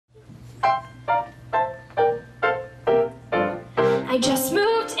just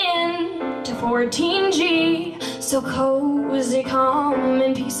moved in to 14G, so cozy, calm,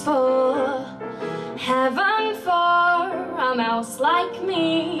 and peaceful. Heaven for a mouse like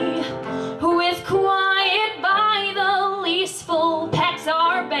me, with quiet by the least, full pets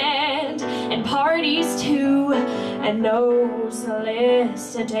are banned, and parties too, and no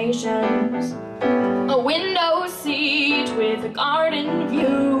solicitations. A window seat with a garden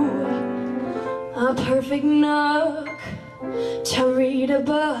view, a perfect nook to read a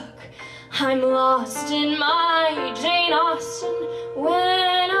book. I'm lost in my Jane Austen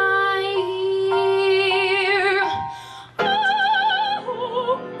when I hear, oh,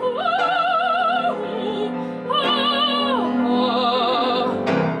 oh, oh,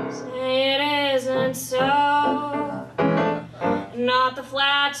 oh. Say it isn't so, not the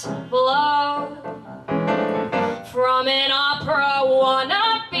flat below, from an opera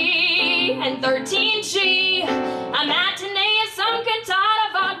wannabe and 13G, a matinee is some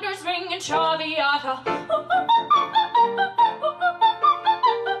cantata, Wagner's Ring and Traviata.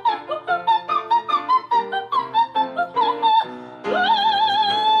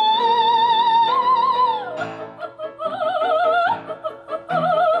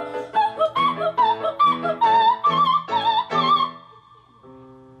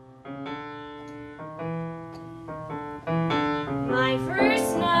 My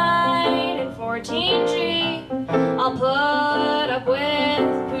first night in 14G, I'll put up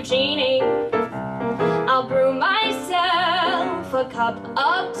with Puccini. I'll brew myself a cup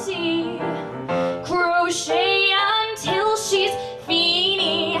of tea, crochet until she's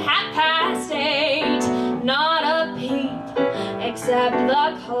feeny. 8:30, not a peep, except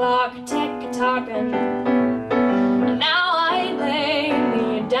the clock tick-tocking. Now I lay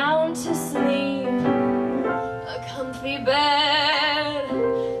me down to sleep, a comfy bed,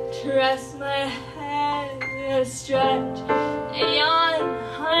 dress my head, stretch, yawn,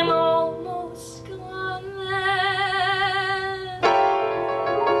 I'm almost gone then.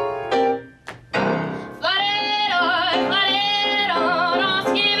 Fla-de-do, oh,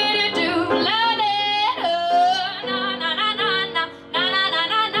 skibidi-doo, la-de-do, na-na-na-na-na,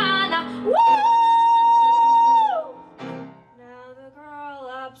 na-na-na-na-na-na, woo! Now the girl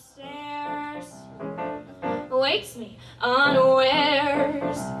upstairs wakes me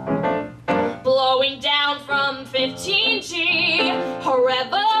unawares, blowing down from 15G, her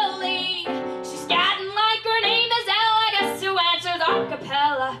reveille. She's scatting like her name is Elle, I guess, who answers a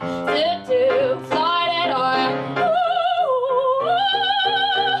cappella. Do-do, fly-de-do,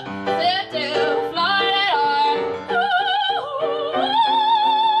 do-do, fly-de-do.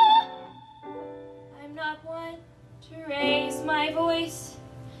 I'm not one to raise my voice,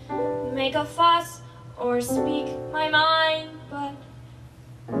 make a fuss, or speak my mind, but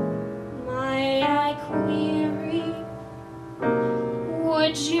might I query,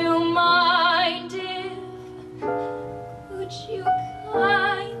 would you mind if, would you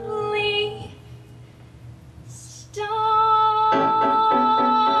kindly stop?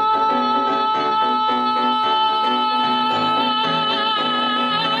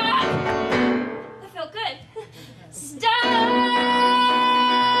 That felt good. Stop!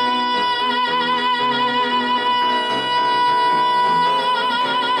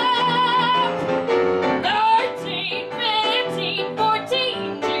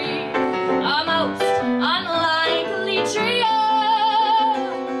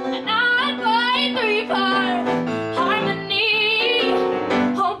 Harmony,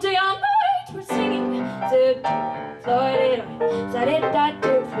 all day all night we're singing. Floyd,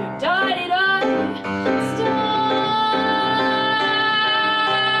 da-da-da-da.